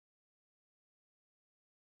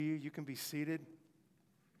You can be seated.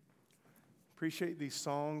 Appreciate these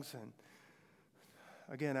songs. And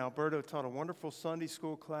again, Alberto taught a wonderful Sunday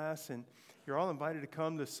school class, and you're all invited to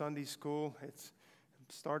come to Sunday school. It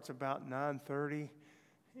starts about 9:30,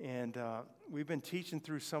 and we've been teaching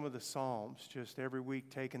through some of the Psalms, just every week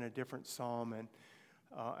taking a different Psalm. And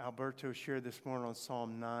Alberto shared this morning on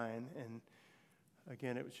Psalm 9, and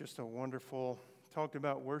again, it was just a wonderful, talked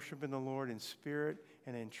about worshiping the Lord in spirit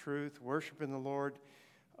and in truth, worshiping the Lord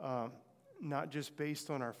not just based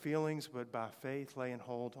on our feelings, but by faith, laying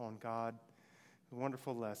hold on God. A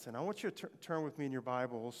wonderful lesson. I want you to turn with me in your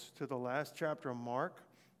Bibles to the last chapter of Mark.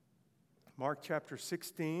 Mark chapter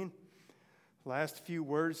 16. Last few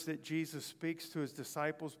words that Jesus speaks to his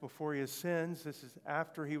disciples before he ascends. This is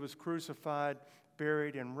after he was crucified,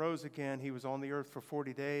 buried, and rose again. He was on the earth for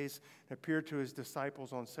 40 days, appeared to his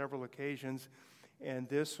disciples on several occasions. And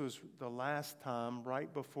this was the last time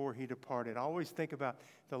right before he departed. I always think about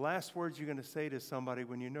the last words you're going to say to somebody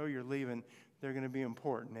when you know you're leaving, they're going to be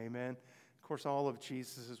important, amen? Of course, all of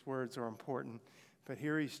Jesus' words are important, but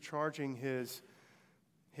here he's charging his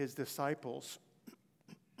disciples.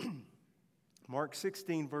 Mark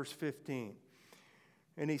 16, verse 15.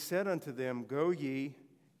 And he said unto them, Go ye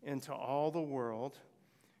into all the world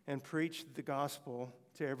and preach the gospel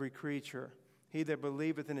to every creature. He that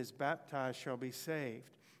believeth and is baptized shall be saved,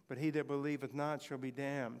 but he that believeth not shall be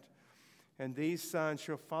damned. And these signs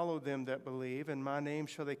shall follow them that believe. In my name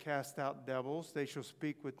shall they cast out devils. They shall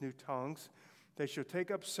speak with new tongues. They shall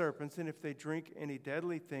take up serpents, and if they drink any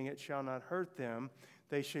deadly thing, it shall not hurt them.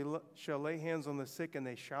 They shall lay hands on the sick, and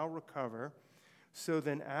they shall recover. So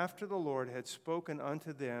then after the Lord had spoken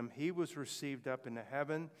unto them, he was received up into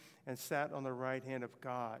heaven and sat on the right hand of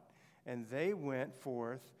God. And they went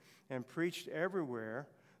forth and preached everywhere,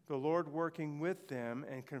 the Lord working with them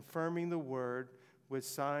and confirming the word with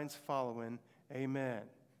signs following. Amen.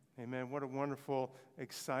 Amen. What a wonderful,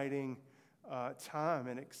 exciting time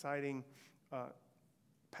and exciting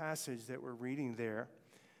passage that we're reading there.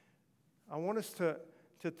 I want us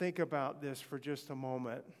to think about this for just a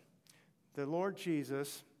moment. The Lord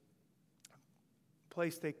Jesus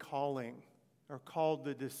placed a calling, or called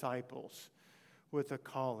the disciples with a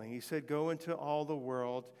calling. He said, Go into all the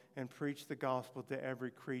world and preach the gospel to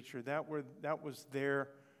every creature. That was their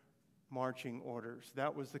marching orders.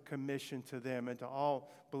 That was the commission to them and to all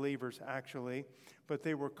believers, actually. But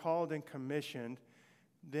they were called and commissioned.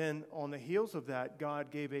 Then on the heels of that,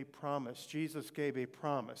 God gave a promise. Jesus gave a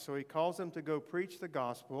promise. So he calls them to go preach the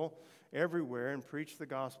gospel everywhere and preach the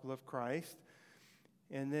gospel of Christ.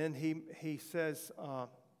 And then he says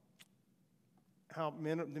how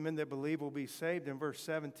the men that believe will be saved. In verse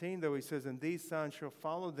 17, though, he says, And these signs shall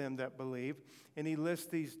follow them that believe. And he lists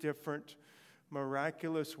these different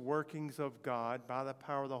miraculous workings of God by the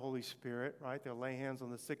power of the Holy Spirit, right? They'll lay hands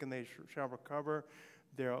on the sick and they shall recover.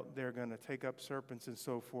 They're going to take up serpents and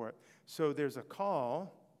so forth. So there's a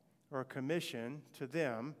call or a commission to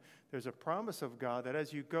them. There's a promise of God that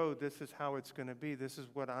as you go, this is how it's going to be. This is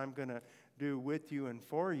what I'm going to do with you and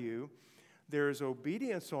for you. There is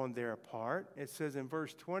obedience on their part. It says in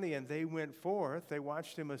verse 20, and they went forth. They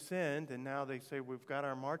watched him ascend, and now they say, we've got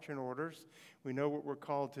our marching orders. We know what we're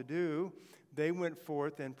called to do. They went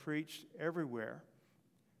forth and preached everywhere.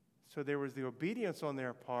 So there was the obedience on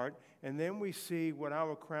their part, and then we see what I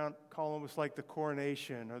would call almost like the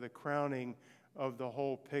coronation or the crowning of the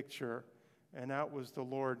whole picture, and that was the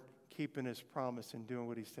Lord keeping his promise and doing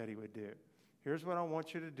what he said he would do. Here's what I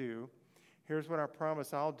want you to do. Here's what I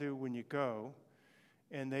promise I'll do when you go.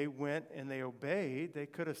 And they went and they obeyed. They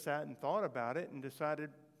could have sat and thought about it and decided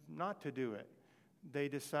not to do it. They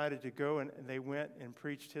decided to go, and they went and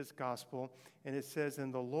preached his gospel. And it says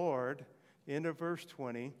in the Lord, end of verse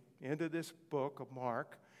 20, end of this book of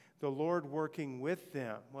Mark, the Lord working with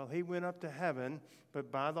them. Well, he went up to heaven,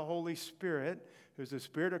 but by the Holy Spirit, who's the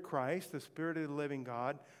Spirit of Christ, the Spirit of the living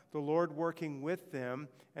God, the Lord working with them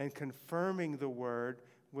and confirming the word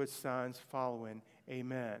with signs following.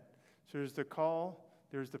 Amen. So there's the call,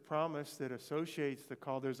 there's the promise that associates the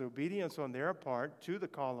call, there's obedience on their part to the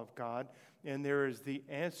call of God, and there is the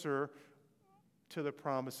answer to the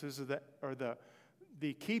promises or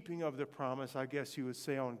the keeping of the promise, I guess you would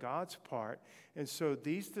say, on God's part. And so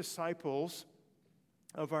these disciples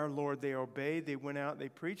of our Lord, they obeyed, they went out, they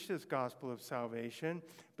preached this gospel of salvation,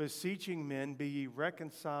 beseeching men, be ye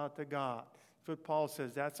reconciled to God. That's what Paul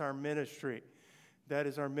says, that's our ministry. That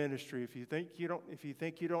is our ministry. If you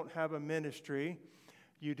think you don't have a ministry,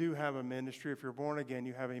 you do have a ministry. If you're born again,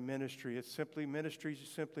 you have a ministry. Ministry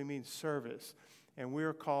simply means service. And we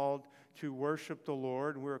are called to worship the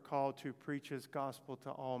Lord. We are called to preach his gospel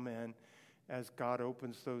to all men. as God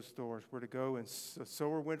opens those doors. We're to go, and a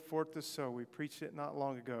sower went forth to sow. We preached it not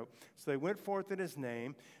long ago. So they went forth in his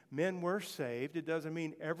name. Men were saved. It doesn't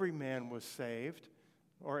mean every man was saved,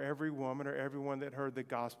 or every woman, or everyone that heard the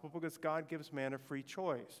gospel, because God gives man a free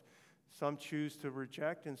choice. Some choose to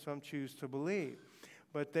reject, and some choose to believe.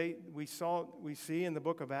 But we see in the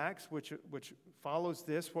book of Acts, which follows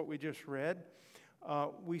this, what we just read,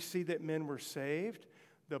 we see that men were saved.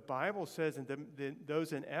 The Bible says, and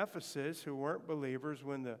those in Ephesus who weren't believers,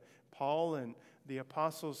 when Paul and the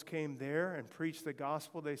apostles came there and preached the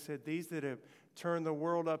gospel, they said, these that have turned the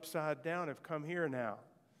world upside down have come here now.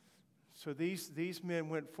 So these men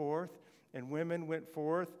went forth, and women went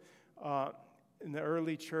forth in the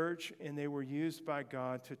early church, and they were used by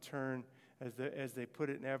God to turn, as they put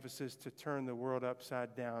it in Ephesus, to turn the world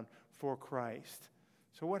upside down for Christ.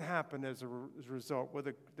 So what happened as a result? Well,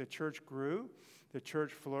 the church grew. The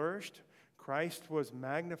church flourished. Christ was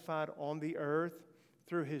magnified on the earth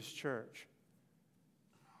through his church.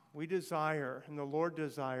 We desire, and the Lord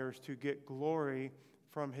desires, to get glory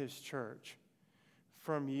from his church,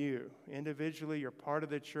 from you. Individually, you're part of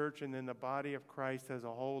the church, and then the body of Christ as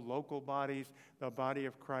a whole, local bodies, the body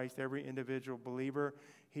of Christ, every individual believer.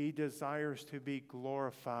 He desires to be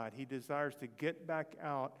glorified. He desires to get back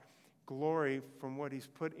out glory from what he's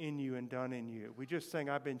put in you and done in you. We just sang,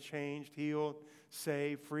 I've been changed, healed,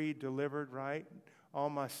 saved, freed, delivered, right? All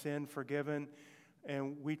my sin forgiven.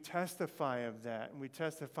 And we testify of that. And we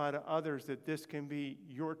testify to others that this can be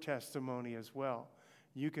your testimony as well.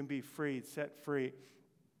 You can be freed, set free.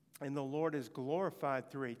 And the Lord is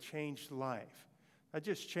glorified through a changed life. Not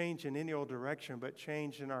just change in any old direction, but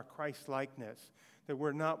change in our Christ-likeness. That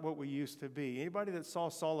we're not what we used to be. Anybody that saw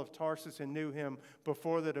Saul of Tarsus and knew him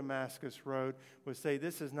before the Damascus Road would say,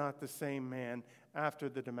 this is not the same man after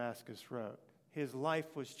the Damascus Road. His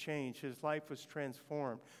life was changed. His life was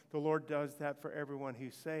transformed. The Lord does that for everyone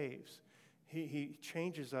who saves. He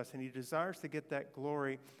changes us, and he desires to get that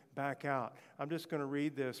glory back out. I'm just going to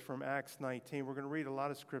read this from Acts 19. We're going to read a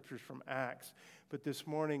lot of scriptures from Acts. But this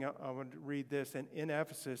morning, I want to read this. And in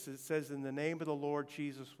Ephesus, it says, in the name of the Lord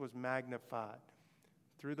Jesus was magnified.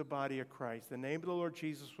 Through the body of Christ. The name of the Lord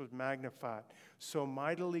Jesus was magnified. So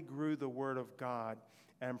mightily grew the word of God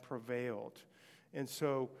and prevailed. And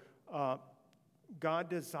so God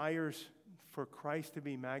desires for Christ to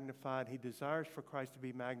be magnified. He desires for Christ to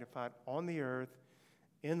be magnified on the earth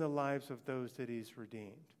in the lives of those that he's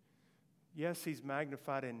redeemed. Yes, he's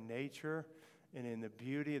magnified in nature and in the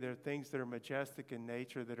beauty. There are things that are majestic in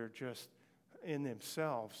nature that are just in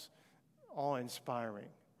themselves awe-inspiring,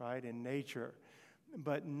 right, in nature.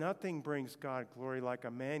 But nothing brings God glory like a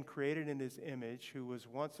man created in his image who was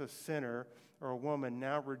once a sinner or a woman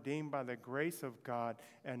now redeemed by the grace of God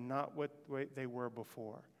and not what they were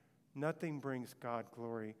before. Nothing brings God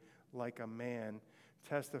glory like a man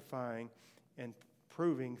testifying and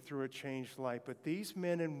proving through a changed life. But these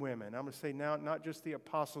men and women, I'm going to say now, not just the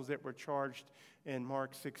apostles that were charged in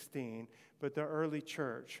Mark 16, but the early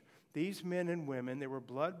church. These men and women, they were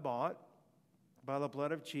blood-bought by the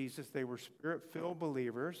blood of Jesus. They were spirit-filled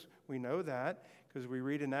believers. We know that because we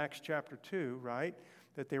read in Acts chapter 2, right,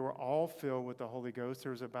 that they were all filled with the Holy Ghost.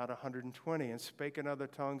 There was about 120 and spake in other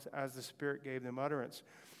tongues as the Spirit gave them utterance.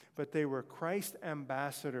 But they were Christ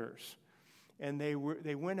ambassadors, and they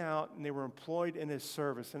went out and they were employed in his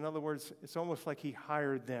service. In other words, it's almost like he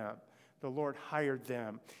hired them. The Lord hired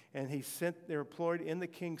them, and they were employed in the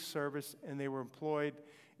king's service, and they were employed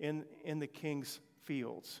in the king's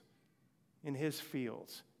fields. In his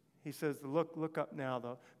fields. He says, look up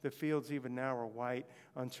now. The fields even now are white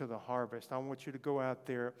unto the harvest. I want you to go out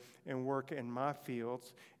there and work in my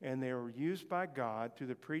fields. And they were used by God through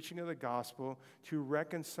the preaching of the gospel to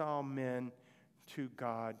reconcile men to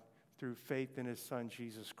God through faith in his Son,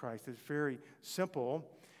 Jesus Christ. It's very simple.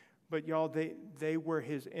 But y'all, they were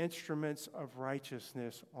his instruments of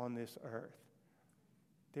righteousness on this earth.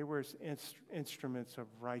 They were instruments of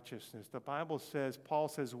righteousness. The Bible says, Paul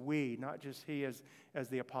says we, not just he as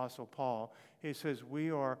the Apostle Paul. He says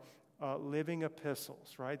we are living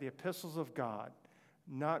epistles, right? The epistles of God,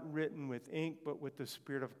 not written with ink, but with the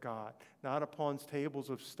Spirit of God. Not upon tables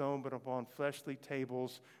of stone, but upon fleshly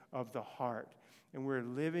tables of the heart. And we're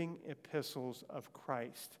living epistles of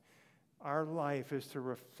Christ. Our life is to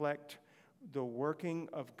reflect the working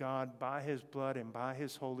of God by his blood and by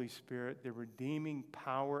his Holy Spirit, the redeeming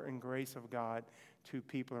power and grace of God to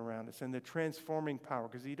people around us, and the transforming power,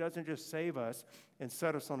 because he doesn't just save us and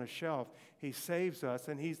set us on a shelf. He saves us,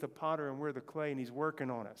 and he's the potter and we're the clay, and he's working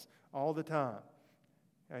on us all the time.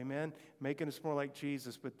 Amen? Making us more like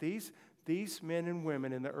Jesus. But these men and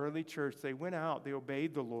women in the early church, they went out, they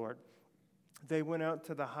obeyed the Lord, They went out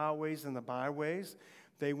to the highways and the byways.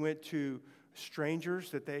 They went to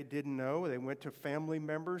strangers that they didn't know. They went to family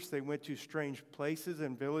members. They went to strange places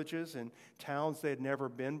and villages and towns they had never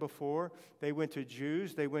been before. They went to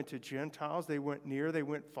Jews. They went to Gentiles. They went near. They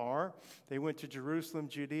went far. They went to Jerusalem,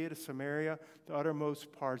 Judea, to Samaria, the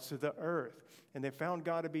uttermost parts of the earth. And they found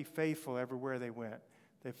God to be faithful everywhere they went.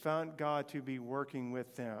 They found God to be working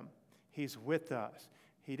with them. He's with us.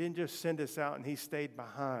 He didn't just send us out and he stayed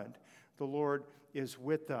behind. The Lord is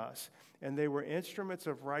with us. And they were instruments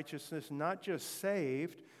of righteousness, not just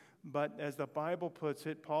saved, but as the Bible puts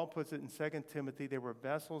it, Paul puts it in 2 Timothy, they were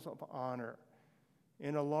vessels of honor.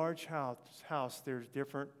 In a large house, there's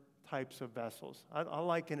different types of vessels. I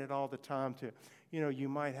liken it all the time to, you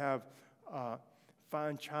might have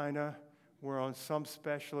fine china, where on some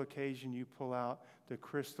special occasion you pull out the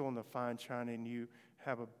crystal and the fine china and you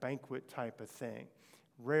have a banquet type of thing.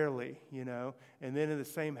 Rarely, And then in the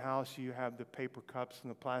same house, you have the paper cups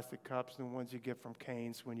and the plastic cups and the ones you get from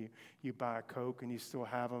Cane's when you buy a Coke and you still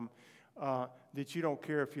have them, that you don't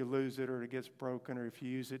care if you lose it or it gets broken or if you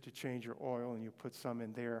use it to change your oil and you put some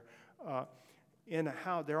in there. In a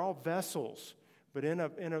house, they're all vessels, but in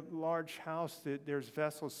a large house, there's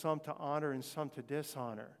vessels, some to honor and some to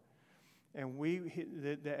dishonor. And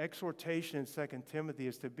the exhortation in 2 Timothy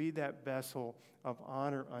is to be that vessel of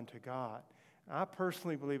honor unto God. I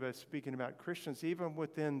personally believe, as speaking about Christians, even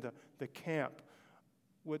within the camp,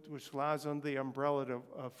 which lies under the umbrella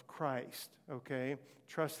of Christ, okay,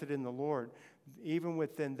 trusted in the Lord, even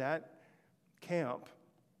within that camp,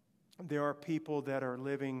 there are people that are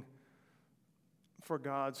living for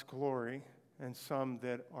God's glory and some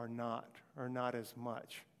that are not as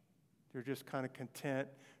much. They're just kind of content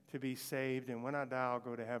to be saved, and when I die, I'll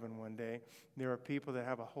go to heaven one day. There are people that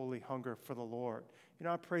have a holy hunger for the Lord.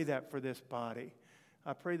 I pray that for this body.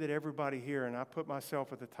 I pray that everybody here, and I put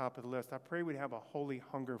myself at the top of the list, I pray we'd have a holy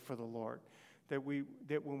hunger for the Lord. That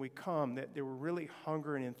when we come, that we're really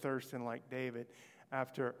hungering and thirsting like David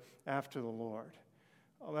after the Lord.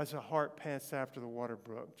 Oh, as a heart pants after the water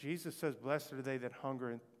brook. Jesus says, blessed are they that hunger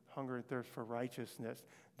and thirst for righteousness.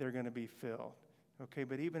 They're going to be filled. Okay,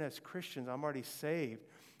 but even as Christians, I'm already saved.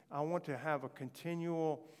 I want to have a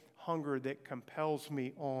continual hunger that compels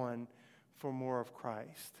me on for more of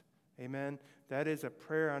Christ. Amen? That is a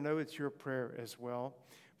prayer. I know it's your prayer as well.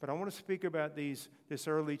 But I want to speak about this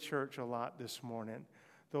early church a lot this morning.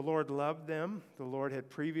 The Lord loved them. The Lord had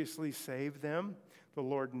previously saved them. The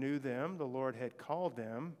Lord knew them. The Lord had called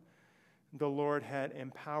them. The Lord had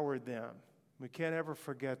empowered them. We can't ever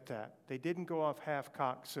forget that. They didn't go off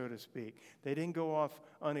half-cocked, so to speak. They didn't go off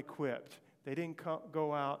unequipped. They didn't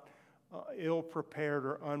go out ill-prepared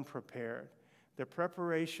or unprepared. The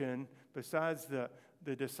preparation, besides the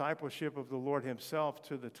discipleship of the Lord himself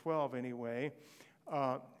to the 12 anyway,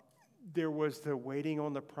 there was the waiting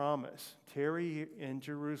on the promise. Tarry in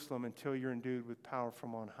Jerusalem until you're endued with power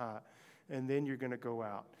from on high, and then you're going to go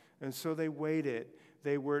out. And so they waited.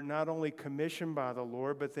 They were not only commissioned by the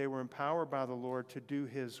Lord, but they were empowered by the Lord to do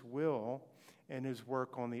his will and his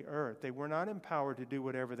work on the earth. They were not empowered to do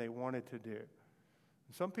whatever they wanted to do.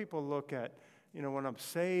 Some people look at, when I'm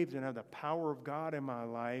saved and have the power of God in my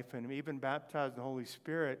life and even baptized in the Holy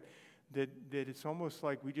Spirit, that it's almost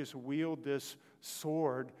like we just wield this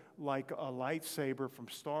sword like a lightsaber from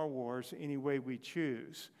Star Wars any way we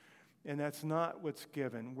choose. And that's not what's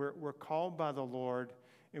given. We're called by the Lord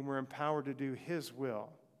and we're empowered to do his will.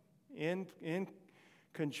 In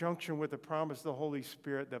conjunction with the promise of the Holy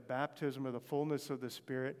Spirit, the baptism of the fullness of the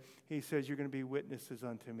Spirit, he says, you're going to be witnesses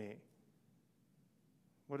unto me.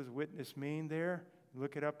 What does witness mean there?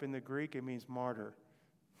 Look it up in the Greek. It means martyr.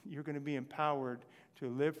 You're going to be empowered to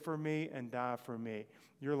live for me and die for me.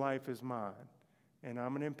 Your life is mine. And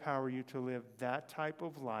I'm going to empower you to live that type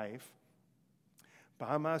of life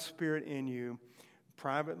by my Spirit in you,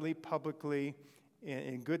 privately, publicly,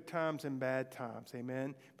 in good times and bad times.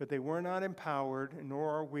 Amen? But they were not empowered, nor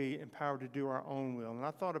are we empowered to do our own will. And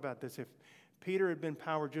I thought about this. If Peter had been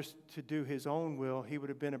empowered just to do his own will, he would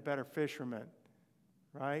have been a better fisherman.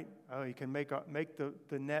 Right? Oh, he can make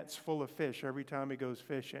the nets full of fish every time he goes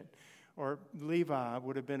fishing. Or Levi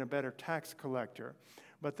would have been a better tax collector.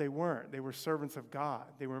 But they weren't. They were servants of God.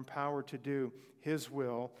 They were empowered to do his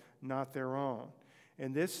will, not their own.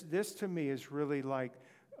 And this to me is really like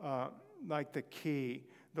the key.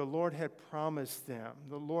 The Lord had promised them.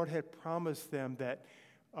 The Lord had promised them that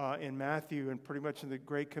in Matthew, and pretty much in the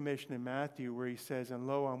Great Commission in Matthew, where he says, and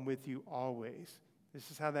lo, I'm with you always. This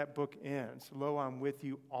is how that book ends. Lo, I'm with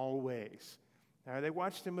you always. Now, they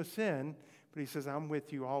watched him sin, but he says, I'm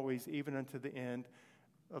with you always, even unto the end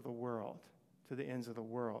of the world, to the ends of the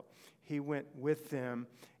world. He went with them,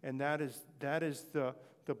 and that is the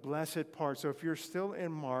blessed part. So if you're still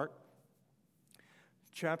in Mark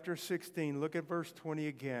chapter 16, look at verse 20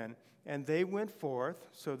 again. And they went forth,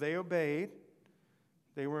 so they obeyed.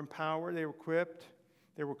 They were empowered, they were equipped,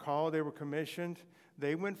 they were called, they were commissioned.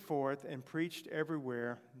 They went forth and preached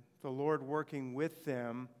everywhere, the Lord working with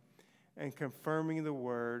them and confirming the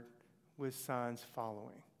word with signs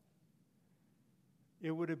following. They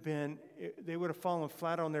would have fallen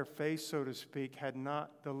flat on their face, so to speak, had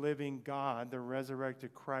not the living God, the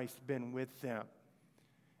resurrected Christ, been with them.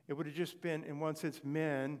 It would have just been, in one sense,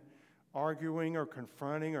 men arguing or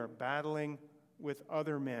confronting or battling with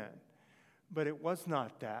other men. But it was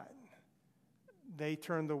not that. They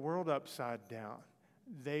turned the world upside down.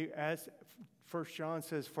 As 1 John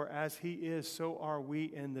says, for as he is, so are we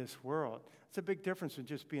in this world. It's a big difference from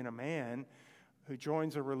just being a man who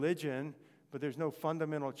joins a religion, but there's no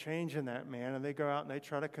fundamental change in that man, and they go out and they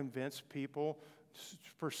try to convince people,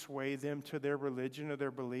 persuade them to their religion or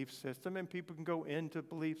their belief system, and people can go into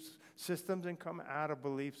belief systems and come out of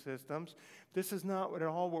belief systems. This is not at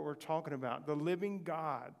all what we're talking about. The living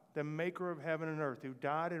God, the maker of heaven and earth, who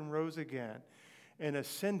died and rose again and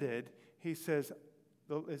ascended, it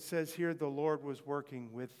says here the Lord was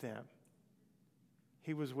working with them.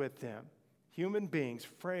 He was with them. Human beings,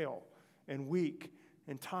 frail and weak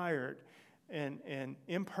and tired and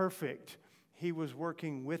imperfect, he was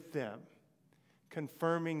working with them,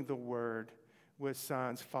 confirming the word with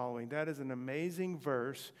signs following. That is an amazing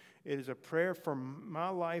verse. It is a prayer for my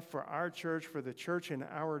life, for our church, for the church in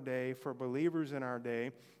our day, for believers in our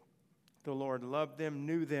day. The Lord loved them,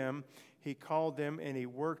 knew them, he called them, and he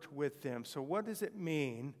worked with them. So what does it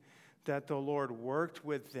mean that the Lord worked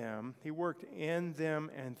with them? He worked in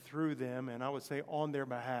them and through them, and I would say on their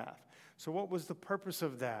behalf. So what was the purpose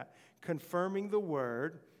of that? Confirming the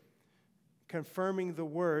word.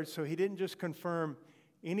 So he didn't just confirm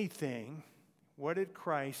anything. What did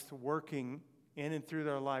Christ working in and through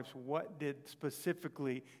their lives, what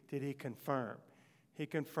specifically did he confirm? He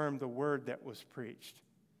confirmed the word that was preached.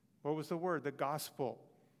 What was the word? The gospel.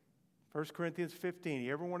 1 Corinthians 15.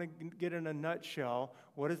 You ever want to get in a nutshell,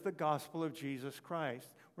 what is the gospel of Jesus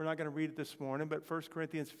Christ? We're not going to read it this morning, but 1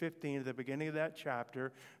 Corinthians 15, at the beginning of that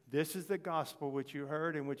chapter, this is the gospel which you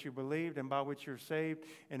heard and which you believed and by which you're saved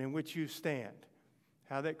and in which you stand.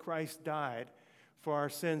 How that Christ died for our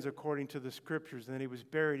sins according to the Scriptures, and then he was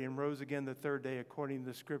buried and rose again the third day according to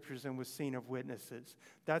the Scriptures and was seen of witnesses.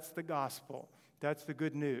 That's the gospel. That's the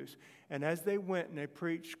good news. And as they went and they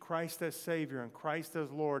preached Christ as Savior and Christ as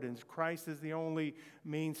Lord and Christ is the only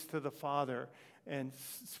means to the Father and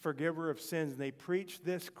forgiver of sins, and they preached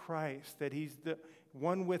this Christ, that he's the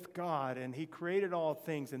one with God and he created all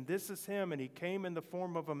things and this is him and he came in the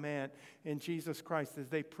form of a man in Jesus Christ. As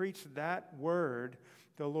they preached that word,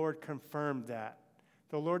 the Lord confirmed that.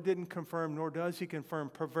 The Lord didn't confirm, nor does he confirm,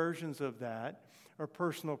 perversions of that or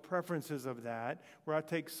personal preferences of that, where I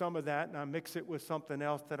take some of that and I mix it with something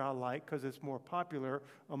else that I like because it's more popular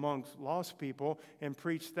amongst lost people and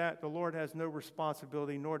preach that. The Lord has no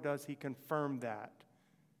responsibility, nor does he confirm that.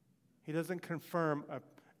 He doesn't confirm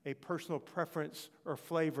a personal preference or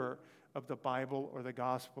flavor of the Bible or the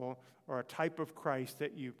gospel or a type of Christ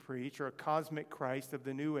that you preach or a cosmic Christ of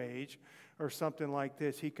the new age or something like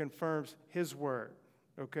this. He confirms his word,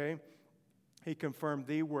 okay? He confirmed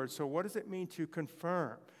the word. So what does it mean to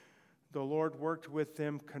confirm? The Lord worked with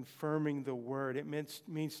them confirming the word. It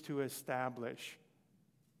means to establish.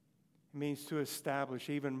 It means to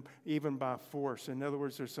establish even by force. In other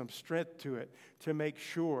words, there's some strength to it to make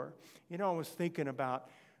sure. I was thinking about,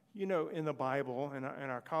 in the Bible, and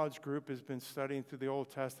our college group has been studying through the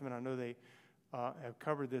Old Testament. I know they have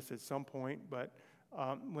covered this at some point, but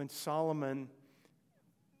when Solomon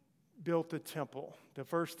built the temple, the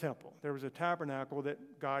first temple, there was a tabernacle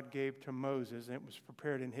that God gave to Moses, and it was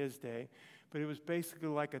prepared in his day, but it was basically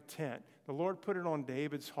like a tent. The Lord put it on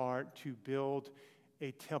David's heart to build a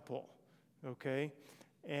temple, okay?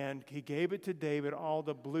 And he gave it to David, all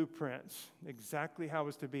the blueprints, exactly how it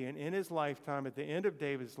was to be. And in his lifetime, at the end of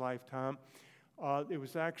David's lifetime, it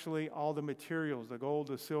was actually all the materials, the gold,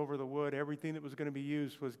 the silver, the wood, everything that was going to be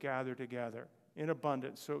used was gathered together in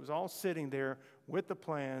abundance. So it was all sitting there with the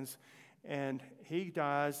plans, and he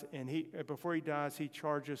dies, and before he dies, he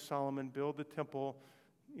charges Solomon, build the temple,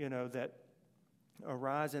 that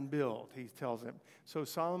arise and build, he tells him. So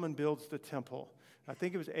Solomon builds the temple. I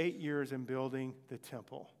think it was 8 years in building the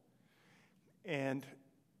temple. And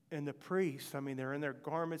the priests, they're in their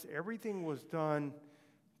garments. Everything was done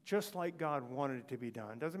just like God wanted it to be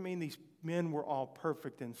done. Doesn't mean these men were all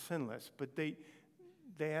perfect and sinless, but they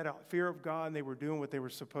they had a fear of God, and they were doing what they were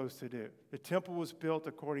supposed to do. The temple was built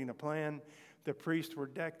according to plan. The priests were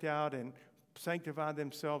decked out and sanctified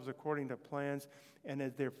themselves according to plans. And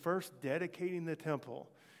as they're first dedicating the temple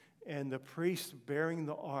and the priests bearing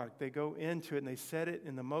the ark, they go into it and they set it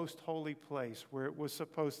in the most holy place where it was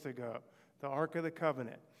supposed to go, the Ark of the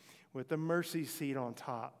Covenant, with the mercy seat on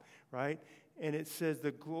top, right? And it says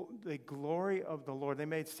the glory of the Lord. They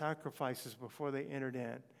made sacrifices before they entered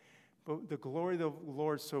in. But the glory of the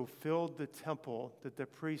Lord so filled the temple that the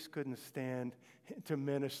priests couldn't stand to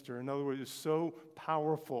minister. In other words, it was so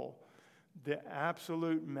powerful. The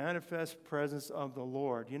absolute manifest presence of the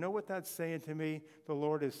Lord. You know what that's saying to me? The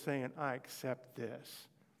Lord is saying, I accept this.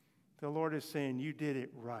 The Lord is saying, you did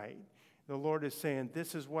it right. The Lord is saying,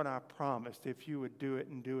 this is what I promised if you would do it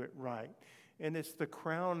and do it right. And it's the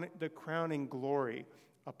crowning glory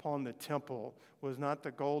upon the temple was not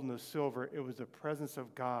the gold and the silver. It was the presence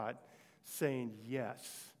of God saying,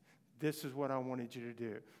 yes, this is what I wanted you to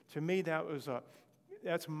do. To me,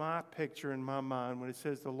 that's my picture in my mind when it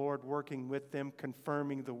says the Lord working with them,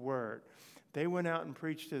 confirming the word. They went out and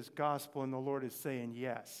preached his gospel, and the Lord is saying,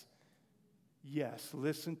 yes,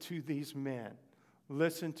 listen to these men.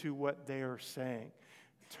 Listen to what they are saying.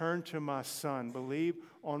 Turn to my son. Believe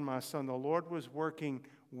on my son. The Lord was working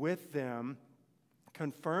with them,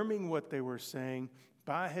 confirming what they were saying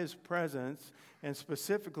by his presence. And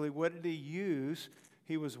specifically, what did he use?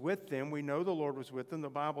 He was with them. We know the Lord was with them. The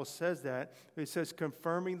Bible says that. It says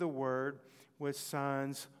confirming the word with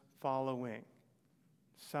signs following.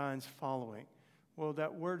 Signs following. Well,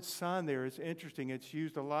 that word sign there is interesting. It's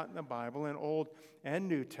used a lot in the Bible, in Old and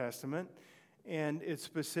New Testament. And it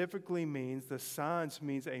specifically means, the signs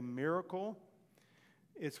means a miracle.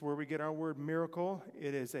 It's where we get our word miracle.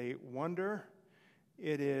 It is a wonder.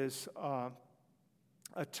 It is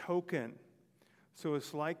a token. So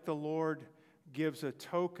it's like the Lord gives a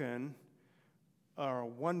token or a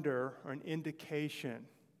wonder or an indication.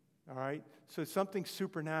 All right? So it's something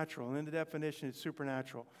supernatural. And in the definition, it's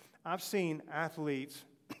supernatural. I've seen athletes,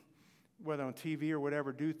 whether on TV or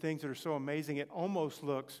whatever, do things that are so amazing it almost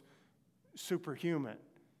looks superhuman.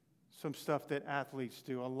 Some stuff that athletes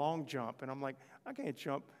do, a long jump. And I'm like, I can't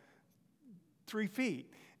jump 3 feet.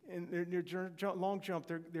 And they're long jump,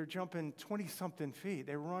 they're jumping 20-something feet.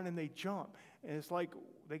 They run and they jump. And it's like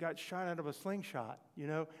they got shot out of a slingshot, you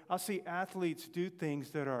know. I'll see athletes do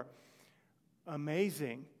things that are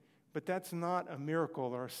amazing, but that's not a miracle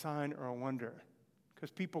or a sign or a wonder,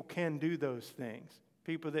 because people can do those things.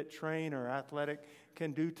 People that train or athletic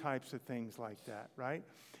can do types of things like that, right?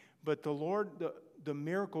 But the Lord, the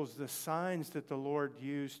miracles, the signs that the Lord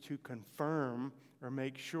used to confirm or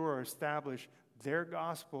make sure or establish their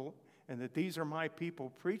gospel and that these are my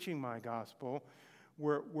people preaching my gospel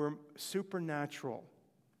were supernatural.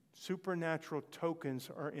 Supernatural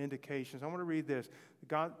tokens or indications. I want to read this.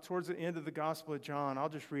 God, towards the end of the Gospel of John, I'll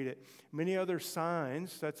just read it. Many other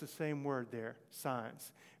signs, that's the same word there,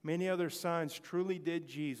 signs. Many other signs truly did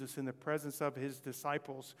Jesus in the presence of his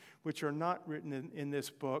disciples, which are not written in this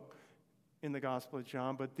book, in the Gospel of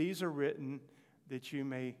John, but these are written that you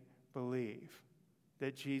may believe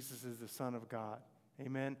that Jesus is the Son of God.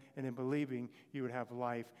 Amen? And in believing, you would have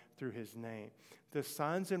life through his name. The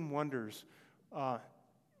signs and wonders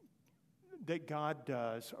that God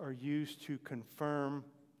does are used to confirm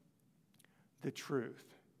the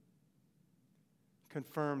truth.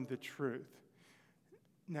 Confirm the truth.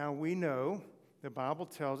 Now we know, the Bible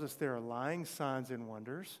tells us there are lying signs and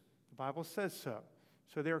wonders. The Bible says so.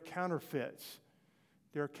 So they're counterfeits.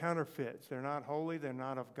 They're counterfeits. They're not holy. They're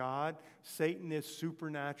not of God. Satan is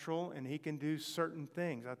supernatural, and he can do certain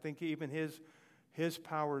things. I think even his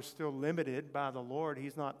power is still limited by the Lord.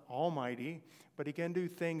 He's not almighty, but he can do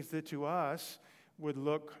things that to us would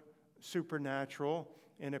look supernatural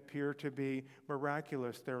and appear to be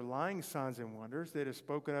miraculous. They're lying signs and wonders that is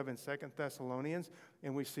spoken of in 2 Thessalonians,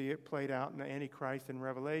 and we see it played out in the Antichrist and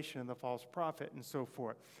Revelation and the false prophet and so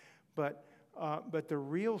forth. But the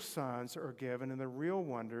real signs are given and the real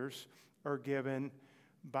wonders are given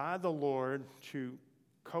by the Lord to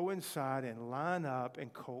coincide and line up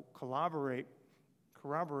and corroborate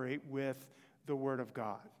with the Word of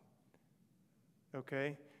God.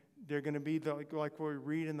 Okay? They're going to be like what we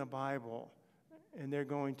read in the Bible, and they're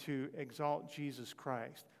going to exalt Jesus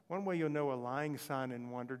Christ. One way you'll know a lying sign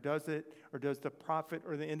and wonder, does it, or does the prophet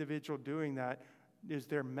or the individual doing that, is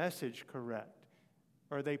their message correct?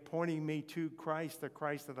 Are they pointing me to Christ, the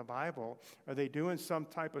Christ of the Bible? Are they doing some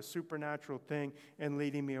type of supernatural thing and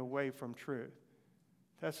leading me away from truth?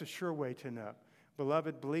 That's a sure way to know.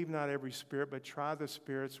 Beloved, believe not every spirit, but try the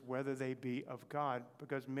spirits whether they be of God,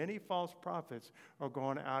 because many false prophets are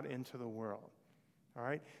going out into the world. All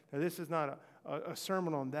right? Now, this is not a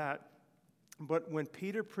sermon on that, but when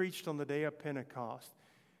Peter preached on the day of Pentecost,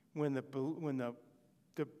 when the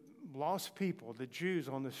lost people, the Jews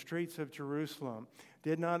on the streets of Jerusalem,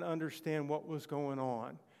 did not understand what was going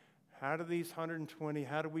on, how do these 120,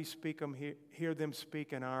 how do we hear them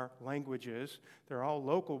speak in our languages? They're all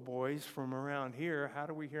local boys from around here. How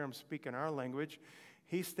do we hear them speak in our language?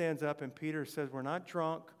 He stands up and Peter says, we're not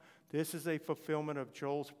drunk. This is a fulfillment of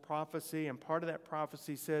Joel's prophecy. And part of that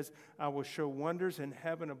prophecy says, I will show wonders in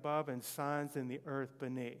heaven above and signs in the earth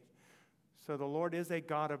beneath. So the Lord is a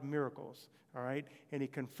God of miracles, all right? And he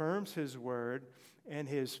confirms his word and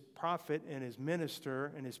his prophet and his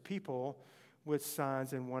minister and his people with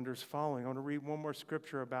signs and wonders following. I want to read one more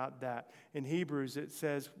scripture about that. In Hebrews, it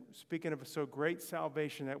says, speaking of so great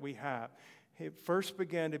salvation that we have, it first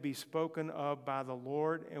began to be spoken of by the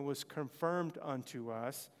Lord and was confirmed unto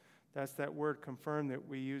us. That's that word confirmed that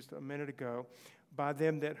we used a minute ago. By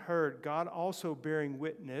them that heard, God also bearing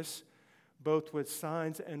witness, both with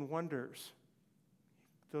signs and wonders.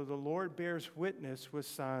 So the Lord bears witness with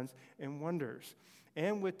signs and wonders,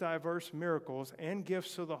 and with diverse miracles and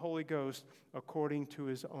gifts of the Holy Ghost according to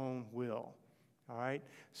his own will. All right?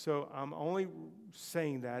 So I'm only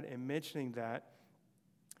saying that and mentioning that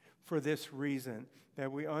for this reason, that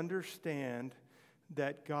we understand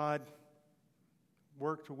that God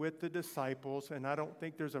worked with the disciples, and I don't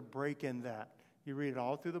think there's a break in that. You read it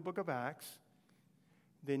all through the book of Acts,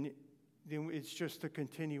 then it's just to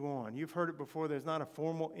continue on. You've heard it before. There's not a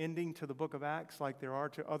formal ending to the book of Acts like there are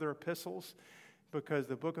to other epistles, because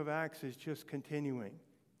the book of Acts is just continuing.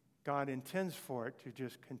 God intends for it to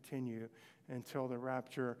just continue until the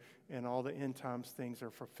rapture and all the end times things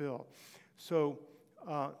are fulfilled. So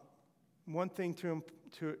one thing to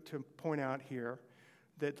point out here,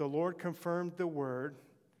 that the Lord confirmed the word,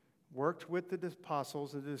 worked with the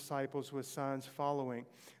apostles and the disciples with signs following.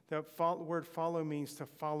 The word follow means to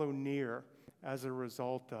follow near as a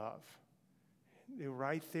result of.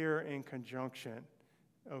 Right there in conjunction,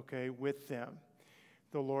 okay, with them.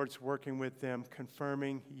 The Lord's working with them,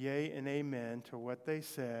 confirming yea and amen to what they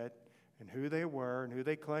said and who they were and who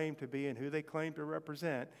they claimed to be and who they claimed to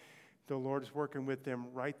represent. The Lord's working with them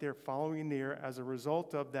right there, following near as a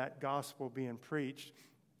result of that gospel being preached.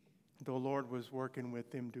 The Lord was working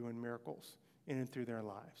with them, doing miracles in and through their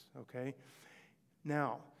lives, okay?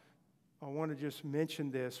 Now, I want to just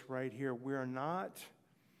mention this right here. We are not,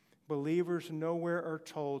 believers nowhere are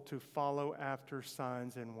told to follow after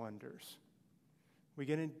signs and wonders. We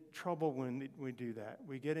get in trouble when we do that.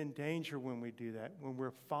 We get in danger when we do that, when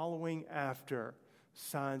we're following after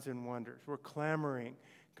signs and wonders. We're clamoring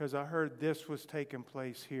because I heard this was taking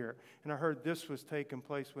place here, and I heard this was taking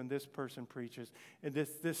place when this person preaches, and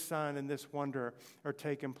this sign and this wonder are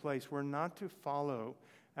taking place. We're not to follow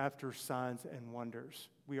after signs and wonders.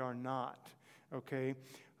 We are not, okay?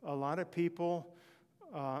 A lot of people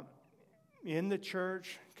in the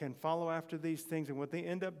church can follow after these things, and what they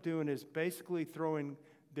end up doing is basically throwing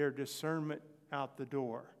their discernment out the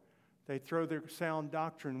door. They throw their sound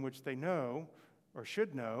doctrine, which they know or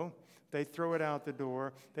should know. They throw it out the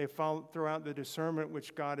door. They throw out the discernment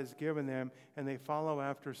which God has given them, and they follow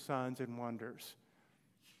after signs and wonders.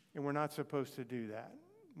 And we're not supposed to do that.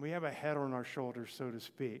 We have a head on our shoulders, so to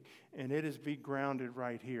speak, and it is be grounded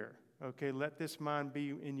right here. Okay, let this mind be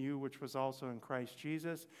in you, which was also in Christ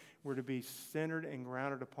Jesus. We're to be centered and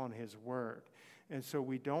grounded upon his word. And so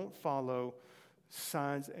we don't follow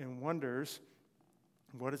signs and wonders.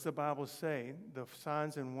 What does the Bible say? The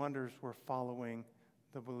signs and wonders were following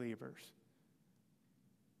the believers.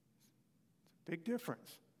 It's a big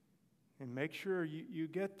difference. And make sure you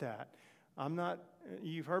get that.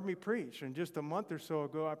 You've heard me preach, and just a month or so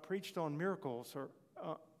ago, I preached on miracles,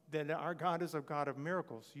 that our God is a God of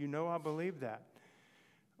miracles. You know I believe that.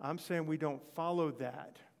 I'm saying we don't follow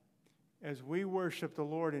that. As we worship the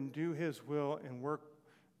Lord and do his will and work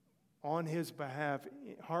on his behalf,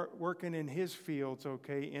 working in his fields,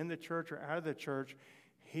 okay, in the church or out of the church,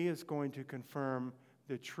 he is going to confirm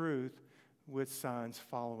the truth with signs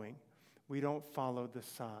following. We don't follow the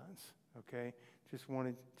signs, okay? Just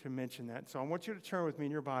wanted to mention that. So I want you to turn with me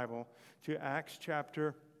in your Bible to Acts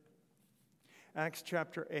chapter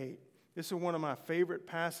 8. This is one of my favorite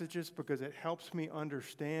passages because it helps me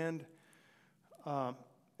understand. The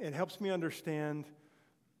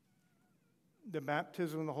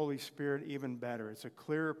baptism of the Holy Spirit even better. It's a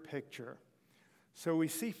clearer picture. So we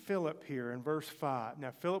see Philip here in verse 5.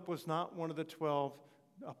 Now, Philip was not one of the 12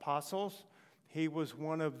 apostles. He was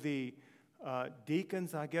one of the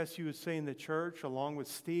deacons, I guess you would say, in the church, along with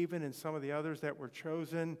Stephen and some of the others that were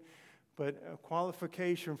chosen. But a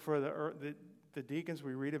qualification for the deacons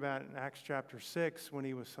we read about in Acts chapter 6 when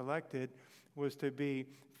he was selected was to be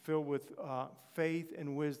filled with faith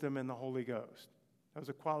and wisdom in the Holy Ghost. That was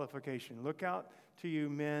a qualification. Look out to you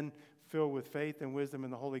men filled with faith and wisdom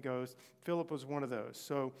in the Holy Ghost. Philip was one of those.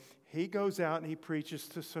 So he goes out and he preaches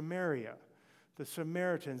to Samaria. The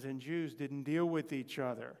Samaritans and Jews didn't deal with each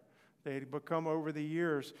other. They had become over the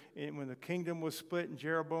years, and when the kingdom was split in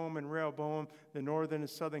Jeroboam and Rehoboam, the northern and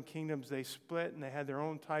southern kingdoms, they split and they had their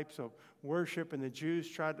own types of worship, and the Jews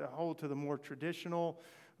tried to hold to the more traditional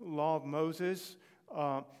law of Moses,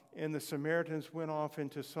 and the Samaritans went off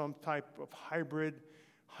into some type of hybrid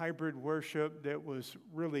worship that was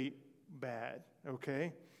really bad,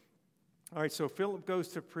 okay? All right, so Philip goes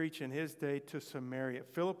to preach in his day to Samaria.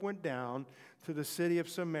 Philip went down to the city of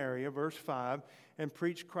Samaria, verse 5, and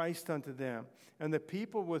preached Christ unto them. And the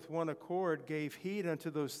people with one accord gave heed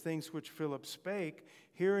unto those things which Philip spake,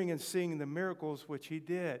 hearing and seeing the miracles which he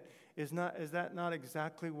did. Is that not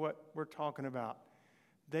exactly what we're talking about?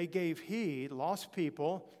 They gave heed, lost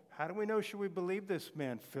people. How do we know should we believe this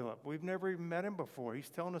man, Philip? We've never even met him before. He's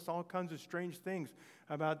telling us all kinds of strange things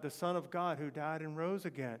about the Son of God who died and rose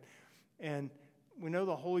again. And we know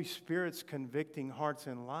the Holy Spirit's convicting hearts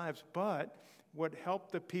and lives, but what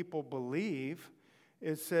helped the people believe,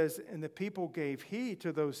 it says, and the people gave heed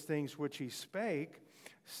to those things which he spake,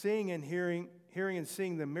 seeing and hearing and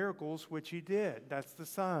seeing the miracles which he did. That's the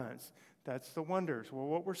signs. That's the wonders. Well,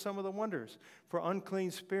 what were some of the wonders? For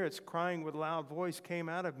unclean spirits crying with loud voice came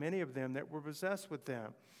out of many of them that were possessed with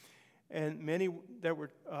them. And many that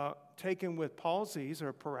were taken with palsies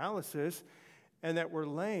or paralysis and that were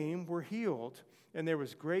lame were healed. And there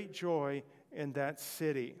was great joy in that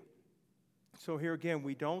city. So here again,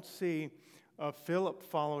 we don't see Philip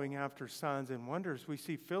following after signs and wonders. We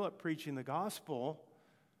see Philip preaching the gospel.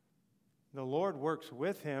 The Lord works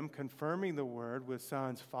with him, confirming the word with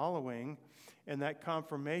signs following, and that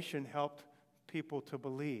confirmation helped people to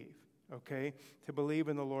believe, okay? To believe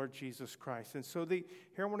in the Lord Jesus Christ. And so here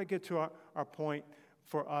I want to get to our point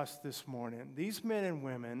for us this morning. These men and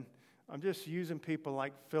women, I'm just using people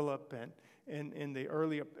like Philip and in the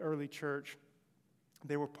early church.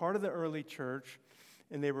 They were part of the early church,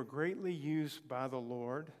 and they were greatly used by the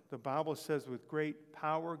Lord. The Bible says with great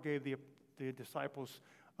power gave the disciples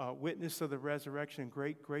witness of the resurrection, and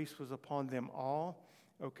great grace was upon them all,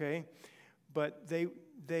 okay? But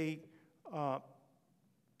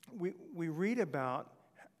we read about,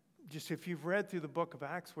 just if you've read through the book of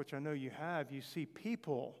Acts, which I know you have, you see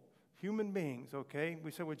people, human beings, okay? We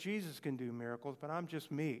say, well, Jesus can do miracles, but I'm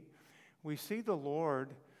just me. We see the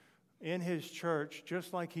Lord in his church,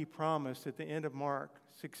 just like he promised at the end of Mark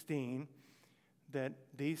 16, that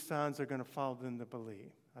these signs are going to follow them that believe.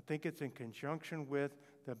 I think it's in conjunction with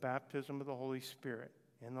the baptism of the Holy Spirit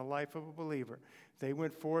in the life of a believer. They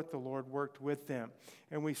went forth, the Lord worked with them.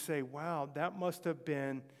 And we say, wow, that must have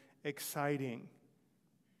been exciting.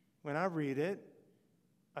 When I read it,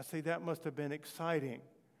 I say that must have been exciting.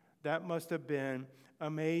 That must have been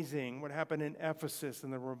amazing. What happened in Ephesus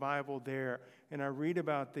and the revival there. And I read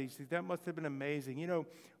about these things. That must have been amazing. You know,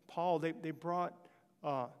 Paul, they brought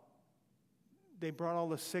all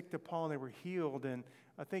the sick to Paul and they were healed. And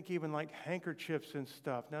I think even like handkerchiefs and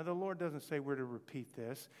stuff. Now, the Lord doesn't say we're to repeat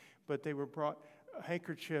this, but they were brought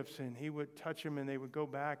handkerchiefs and he would touch them and they would go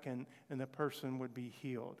back and the person would be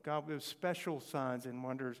healed. God, there was special signs and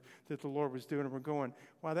wonders that the Lord was doing, and we're going,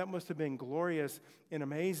 wow, that must have been glorious and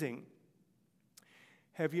amazing.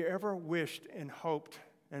 Have you ever wished and hoped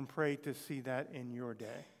and prayed to see that in your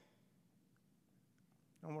day?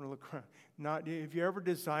 I want to look around. Have you ever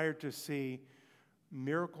desired to see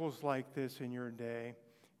miracles like this in your day,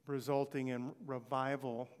 resulting in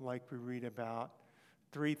revival like we read about,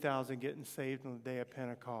 3,000 getting saved on the day of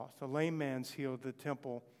Pentecost. A lame man's healed at the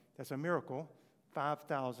temple. That's a miracle.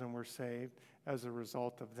 5,000 were saved as a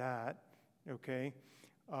result of that, okay?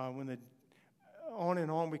 On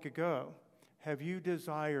and on we could go. Have you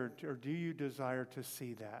desired, or do you desire to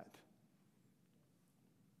see that?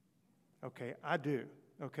 Okay, I do,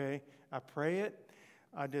 okay? I pray it.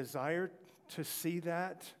 I desire to see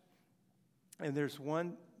that. And there's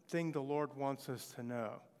one thing the Lord wants us to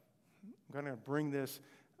know. I'm going to bring this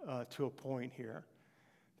to a point here.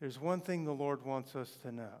 There's one thing the Lord wants us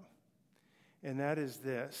to know, and that is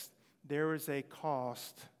this. There is a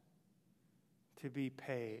cost to be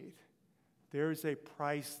paid. There is a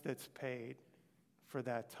price that's paid for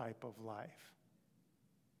that type of life.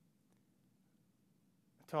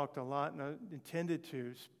 I talked a lot, and I intended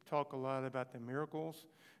to talk a lot about the miracles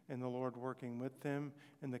and the Lord working with them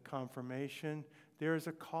and the confirmation. There is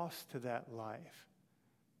a cost to that life.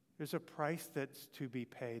 There's a price that's to be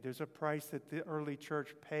paid. There's a price that the early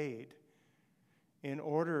church paid. in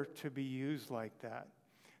order to be used like that.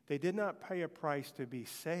 They did not pay a price to be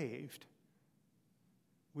saved.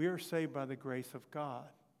 We are saved by the grace of God,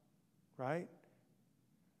 right?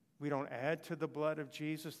 We don't add to the blood of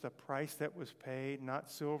Jesus the price that was paid, not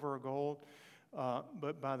silver or gold,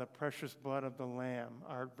 but by the precious blood of the Lamb,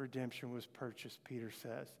 our redemption was purchased, Peter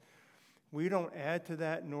says. We don't add to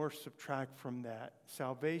that nor subtract from that.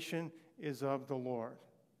 Salvation is of the Lord.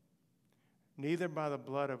 Neither by the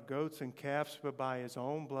blood of goats and calves, but by his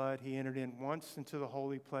own blood he entered in once into the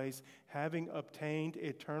holy place, having obtained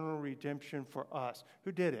eternal redemption for us.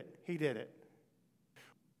 Who did it? He did it.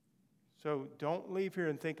 So don't leave here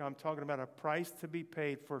and think I'm talking about a price to be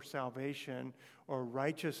paid for salvation or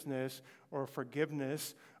righteousness or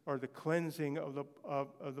forgiveness or the cleansing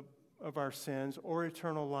of our sins or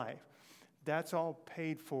eternal life. That's all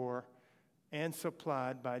paid for and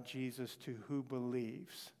supplied by Jesus to who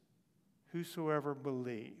believes. Whosoever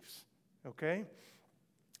believes. Okay?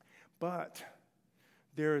 But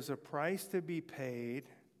there is a price to be paid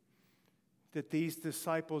that these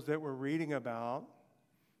disciples that we're reading about,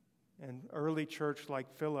 and early church like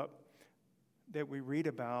Philip that we read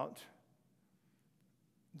about,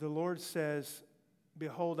 the Lord says,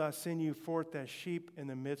 "Behold, I send you forth as sheep in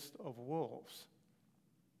the midst of wolves."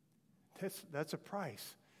 That's a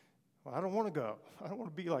price. Well, I don't want to go. I don't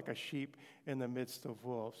want to be like a sheep in the midst of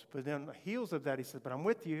wolves. But then on the heels of that, he says, but I'm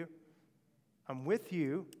with you. I'm with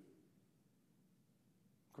you.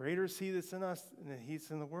 Greater is he that's in us than he's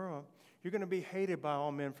in the world. You're going to be hated by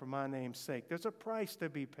all men for my name's sake. There's a price to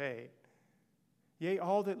be paid. Yea,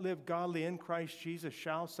 all that live godly in Christ Jesus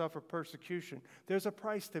shall suffer persecution. There's a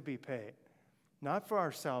price to be paid. Not for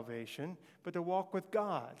our salvation, but to walk with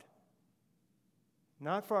God.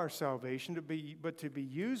 Not for our salvation, but to be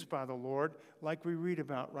used by the Lord like we read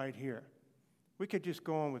about right here. We could just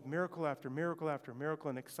go on with miracle after miracle after miracle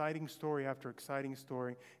and exciting story after exciting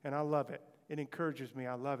story, and I love it. It encourages me.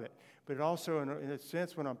 I love it. But it also, in a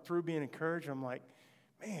sense, when I'm through being encouraged, I'm like,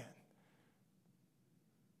 man,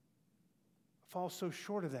 I fall so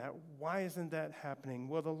short of that. Why isn't that happening?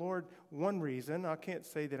 Well, the Lord, one reason, I can't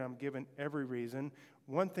say that I'm given every reason.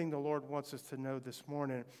 One thing the Lord wants us to know this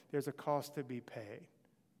morning, there's a cost to be paid.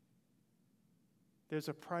 There's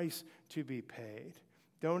a price to be paid.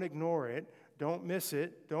 Don't ignore it. Don't miss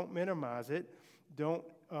it. Don't minimize it. Don't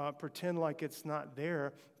pretend like it's not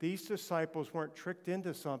there. These disciples weren't tricked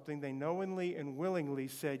into something. They knowingly and willingly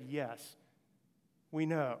said, yes, we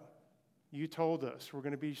know. You told us we're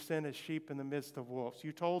going to be sent as sheep in the midst of wolves.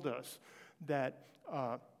 You told us that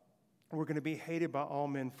we're going to be hated by all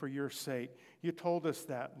men for your sake. You told us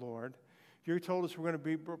that, Lord. You told us we're going to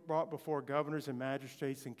be brought before governors and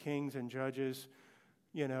magistrates and kings and judges.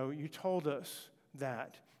 You know, you told us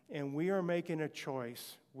that. And we are making a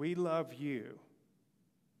choice. We love you.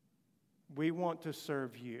 We want to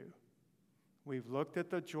serve you. We've looked at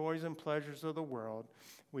the joys and pleasures of the world.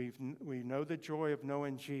 We know the joy of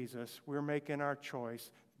knowing Jesus. We're making our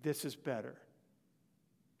choice. This is better.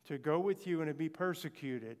 To go with you and to be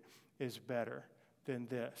persecuted is better than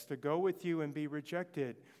this. To go with you and be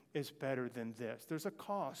rejected is better than this. There's a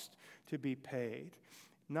cost to be paid.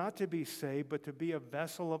 Not to be saved, but to be a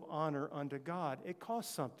vessel of honor unto God. It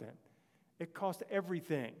costs something. It costs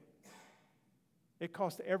everything. It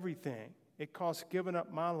costs everything. It costs giving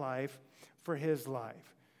up my life for his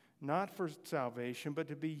life. Not for salvation, but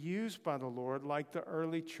to be used by the Lord like the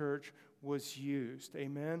early church was used.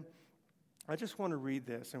 Amen? I just want to read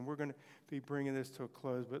this, and we're going to be bringing this to a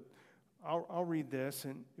close, but I'll read this,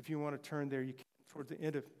 and if you want to turn there, you can, towards the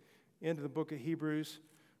end of the book of Hebrews.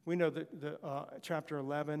 We know that chapter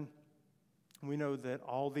 11, we know that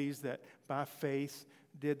all these that by faith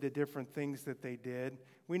did the different things that they did.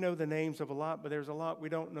 We know the names of a lot, but there's a lot we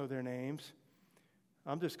don't know their names.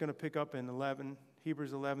 I'm just going to pick up in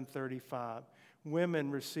Hebrews 11:35.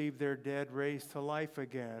 Women received their dead raised to life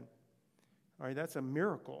again. All right, that's a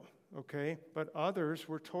miracle, okay? But others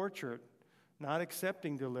were tortured, not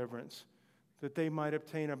accepting deliverance, that they might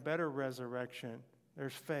obtain a better resurrection.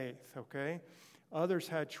 There's faith, okay? Others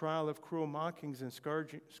had trial of cruel mockings and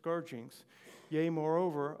scourgings, yea,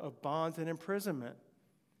 moreover, of bonds and imprisonment.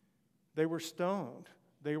 They were stoned.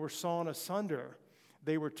 They were sawn asunder.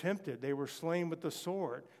 They were tempted. They were slain with the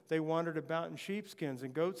sword. They wandered about in sheepskins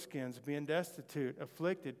and goatskins, being destitute,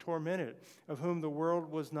 afflicted, tormented, of whom the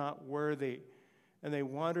world was not worthy. And they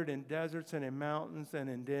wandered in deserts and in mountains and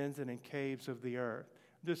in dens and in caves of the earth.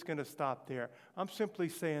 I'm just going to stop there. I'm simply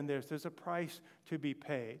saying this. There's a price to be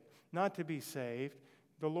paid. Not to be saved.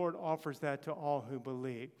 The Lord offers that to all who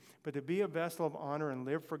believe. But to be a vessel of honor and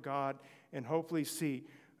live for God and hopefully see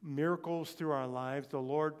miracles through our lives, I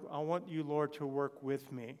want you, Lord, to work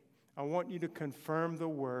with me. I want you to confirm the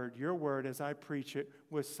word, your word, as I preach it,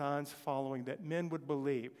 with signs following, that men would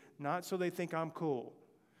believe, not so they think I'm cool,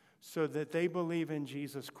 so that they believe in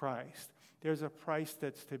Jesus Christ. There's a price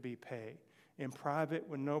that's to be paid. In private,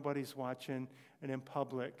 when nobody's watching, and in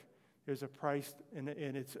public, there's a price, and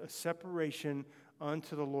it's a separation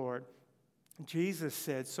unto the Lord. Jesus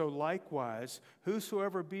said, so likewise,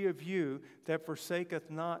 whosoever be of you that forsaketh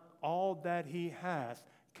not all that he hath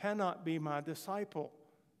cannot be my disciple.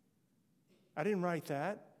 I didn't write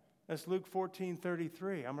that. That's Luke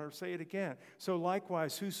 14:33. I'm going to say it again. So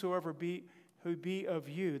likewise, whosoever who be of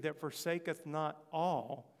you that forsaketh not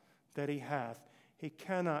all that he hath, he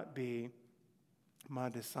cannot be my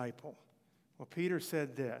disciple. Well, Peter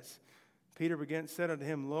said this. Peter said unto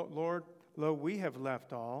him, Lord, lo, we have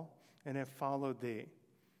left all and have followed thee.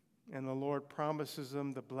 And the Lord promises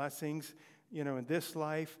them the blessings, in this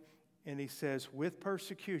life. And he says, with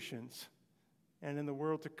persecutions and in the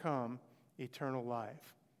world to come, eternal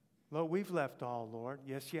life. Lo, we've left all, Lord.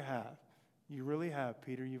 Yes, you have. You really have,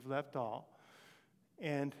 Peter. You've left all.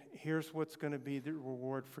 And here's what's going to be the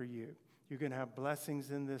reward for you. You're going to have blessings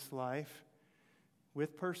in this life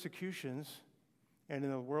with persecutions, and in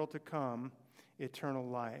the world to come, eternal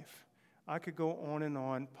life. I could go on and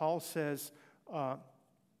on. Paul says this,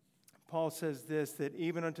 that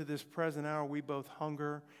even unto this present hour we both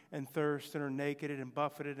hunger and thirst and are naked and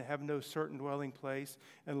buffeted and have no certain dwelling place,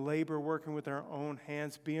 and labor working with our own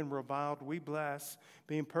hands, being reviled, we bless,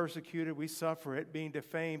 being persecuted, we suffer it, being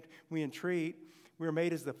defamed, we entreat. We are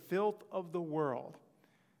made as the filth of the world.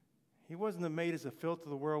 He wasn't made as the filth of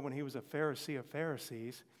the world when he was a Pharisee of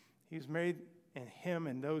Pharisees. He was made, and him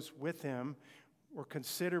and those with him were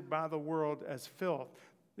considered by the world as filth.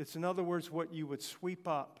 It's, in other words, what you would sweep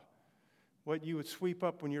up. What you would sweep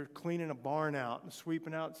up when you're cleaning a barn out and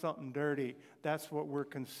sweeping out something dirty. That's what we're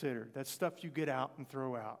considered. That's stuff you get out and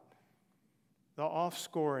throw out. The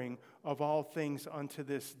offscoring of all things unto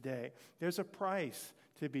this day. There's a price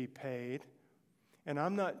to be paid. And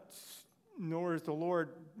nor is the Lord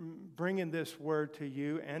bringing this word to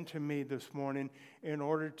you and to me this morning in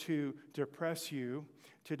order to depress you,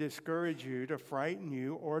 to discourage you, to frighten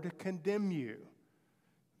you, or to condemn you.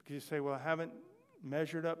 Because you say, well, I haven't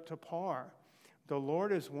measured up to par. The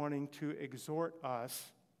Lord is wanting to exhort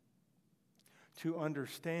us to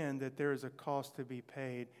understand that there is a cost to be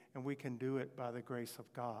paid, and we can do it by the grace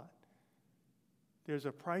of God. There's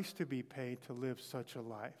a price to be paid to live such a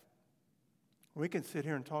life. We can sit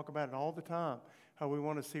here and talk about it all the time, how we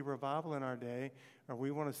want to see revival in our day, or we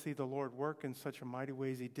want to see the Lord work in such a mighty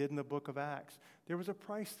way as he did in the book of Acts. There was a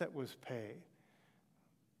price that was paid.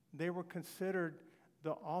 They were considered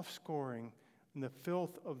the offscoring and the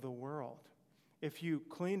filth of the world. If you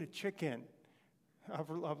clean a chicken,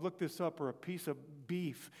 I've looked this up, or a piece of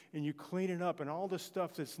beef, and you clean it up, and all the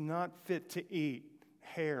stuff that's not fit to eat,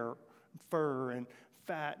 hair, fur, and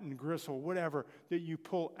fat and gristle, whatever, that you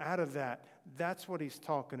pull out of that, that's what he's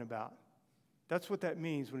talking about. That's what that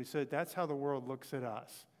means when he said that's how the world looks at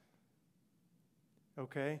us.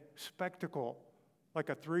 Okay? Spectacle, like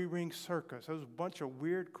a 3-ring circus. There's a bunch of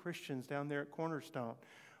weird Christians down there at Cornerstone.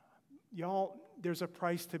 Y'all, there's a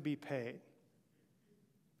price to be paid.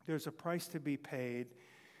 There's a price to be paid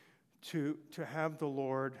to have the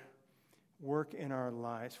Lord work in our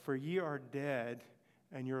lives. For ye are dead,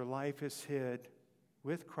 and your life is hid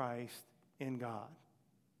with Christ in God.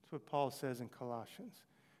 That's what Paul says in Colossians.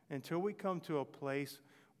 Until we come to a place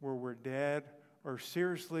where we're dead, or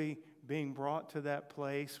seriously being brought to that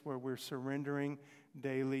place where we're surrendering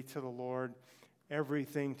daily to the Lord,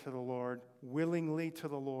 everything to the Lord, willingly to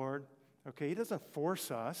the Lord. Okay, he doesn't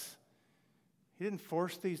force us. He didn't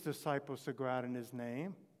force these disciples to go out in his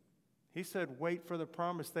name. He said, wait for the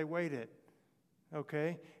promise. They waited.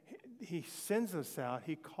 Okay? He sends us out.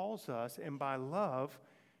 He calls us. And by love,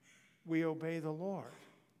 we obey the Lord.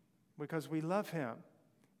 Because we love him.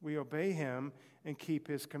 We obey him and keep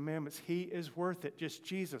his commandments. He is worth it. Just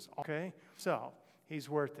Jesus. Okay? So, he's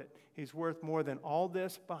worth it. He's worth more than all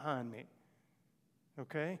this behind me.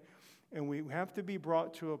 Okay? And we have to be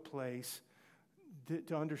brought to a place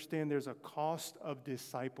to understand there's a cost of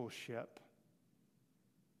discipleship.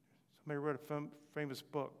 Somebody wrote a famous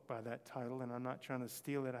book by that title, and I'm not trying to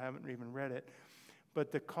steal it. I haven't even read it.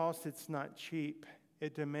 But the cost, it's not cheap.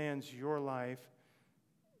 It demands your life,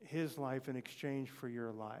 his life, in exchange for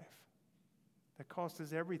your life. The cost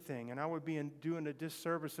is everything. And I would be doing a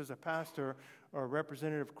disservice as a pastor or a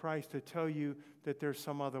representative of Christ to tell you that there's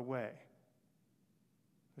some other way.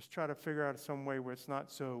 Let's try to figure out some way where it's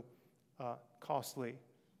not so costly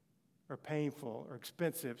or painful or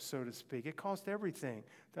expensive, so to speak. It costs everything.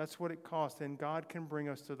 That's what it costs. And God can bring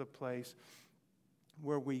us to the place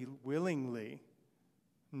where we willingly,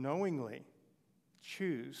 knowingly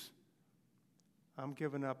choose, I'm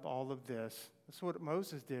giving up all of this. That's what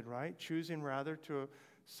Moses did, right? Choosing rather to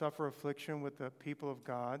suffer affliction with the people of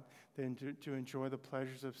God than to enjoy the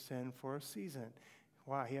pleasures of sin for a season.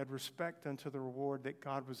 Why? He had respect unto the reward that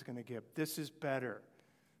God was going to give. This is better.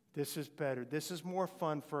 This is better. This is more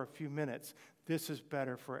fun for a few minutes. This is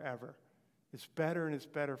better forever. It's better and it's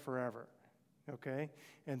better forever. Okay?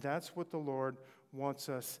 And that's what the Lord wants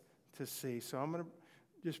us to see. So I'm going to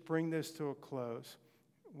just bring this to a close.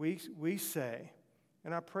 We say,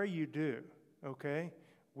 and I pray you do, okay?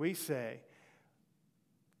 We say,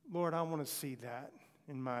 Lord, I want to see that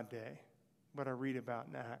in my day, what I read about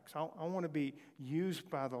in Acts. I want to be used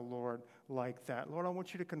by the Lord like that. Lord, I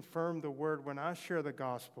want you to confirm the word when I share the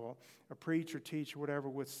gospel, or preach or teach or whatever,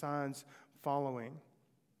 with signs following.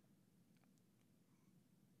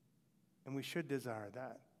 And we should desire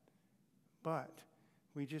that. But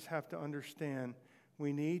we just have to understand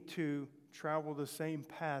we need to travel the same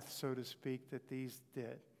path, so to speak, that these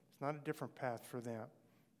did. It's not a different path for them.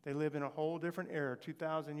 They live in a whole different era,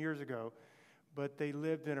 2,000 years ago, but they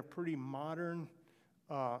lived in a pretty modern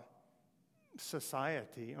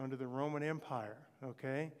society under the Roman Empire,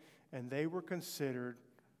 okay? And they were considered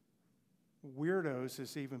weirdos,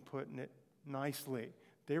 is even putting it nicely.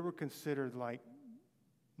 They were considered like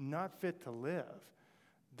not fit to live.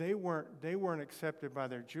 They weren't accepted by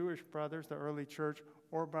their Jewish brothers, the early church,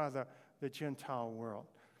 or by the Gentile world.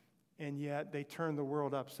 And yet they turned the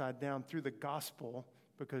world upside down through the gospel,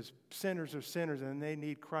 because sinners are sinners and they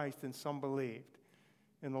need Christ, and some believed.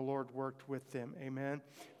 And the Lord worked with them. Amen.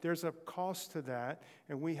 There's a cost to that,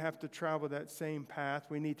 and we have to travel that same path.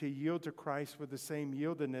 We need to yield to Christ with the same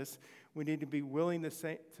yieldedness. We need to be willing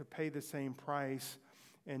to pay the same price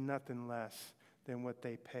and nothing less than what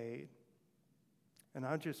they paid. And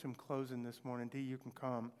I just am closing this morning. Dee, you can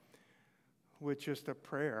come with just a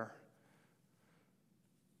prayer.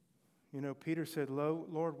 You know, Peter said,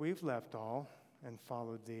 Lord, we've left all and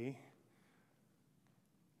followed thee.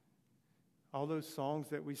 All those songs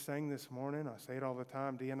that we sang this morning, I say it all the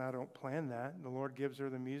time, Dee and I don't plan that. The Lord gives her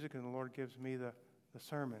the music and the Lord gives me the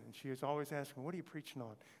sermon. And she is always asking, what are you preaching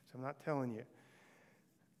on? So I'm not telling you.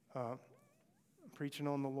 I'm preaching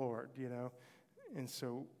on the Lord, you know. And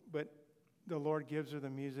so, but the Lord gives her the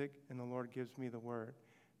music and the Lord gives me the word.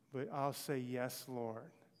 But I'll say, yes,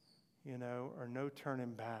 Lord, you know, or no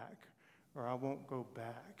turning back, or I won't go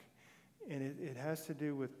back. And it has to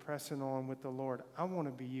do with pressing on with the Lord. I want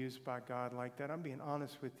to be used by God like that. I'm being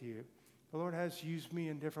honest with you. The Lord has used me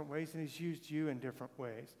in different ways, and he's used you in different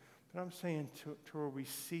ways. But I'm saying to where we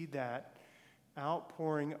see that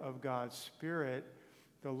outpouring of God's Spirit,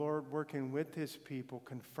 the Lord working with his people,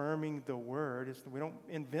 confirming the word. We don't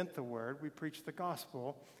invent the word. We preach the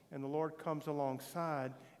gospel, and the Lord comes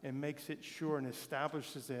alongside and makes it sure and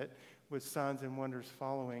establishes it with signs and wonders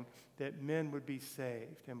following, that men would be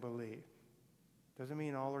saved and believe. Doesn't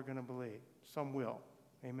mean all are going to believe. Some will.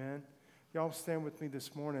 Amen? Y'all stand with me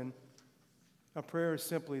this morning. Our prayer is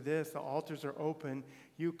simply this. The altars are open.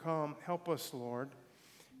 You come. Help us, Lord.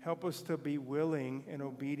 Help us to be willing and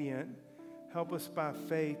obedient. Help us by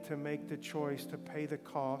faith to make the choice to pay the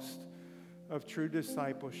cost of true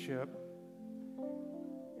discipleship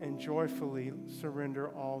and joyfully surrender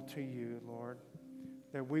all to you, Lord.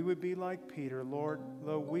 That we would be like Peter. Lord,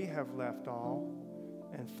 lo, we have left all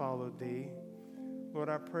and followed thee. Lord,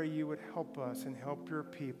 I pray you would help us and help your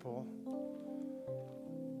people,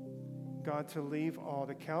 God, to leave all,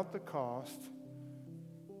 to count the cost,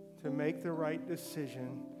 to make the right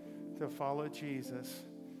decision, to follow Jesus,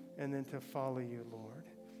 and then to follow you, Lord.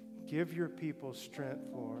 Give your people strength,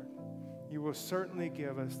 Lord. You will certainly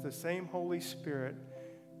give us the same Holy Spirit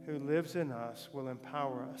who lives in us will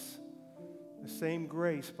empower us. The same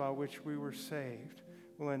grace by which we were saved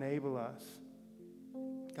will enable us.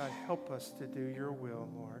 God, help us to do your will,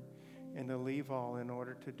 Lord, and to leave all in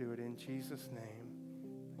order to do it in Jesus' name.